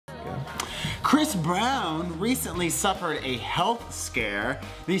Chris Brown recently suffered a health scare.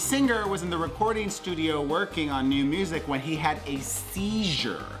 The singer was in the recording studio working on new music when he had a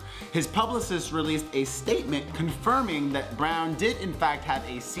seizure. His publicist released a statement confirming that Brown did in fact have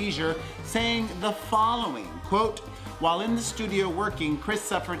a seizure, saying the following, quote, "While in the studio working, Chris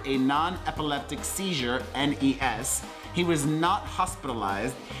suffered a non-epileptic seizure, NES. He was not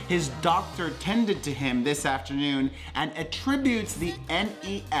hospitalized. His doctor tended to him this afternoon and attributes the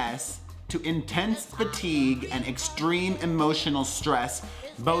NES to intense fatigue and extreme emotional stress,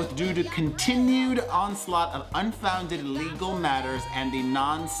 both due to continued onslaught of unfounded legal matters and the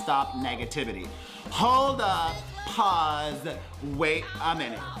non-stop negativity." Hold up, pause, wait a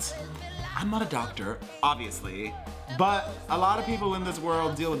minute. I'm not a doctor, obviously, but a lot of people in this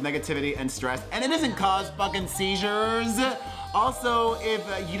world deal with negativity and stress, and it doesn't cause fucking seizures. Also, if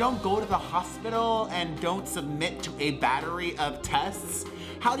you don't go to the hospital and don't submit to a battery of tests,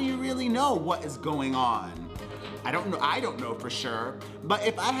 how do you really know what is going on? I don't know for sure, but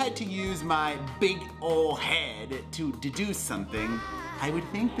if I had to use my big ol' head to deduce something, I would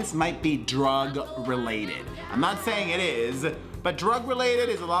think this might be drug related. I'm not saying it is, but drug related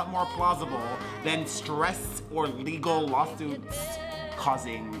is a lot more plausible than stress or legal lawsuits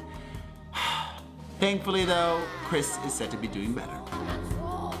causing. Thankfully though, Chris is said to be doing better.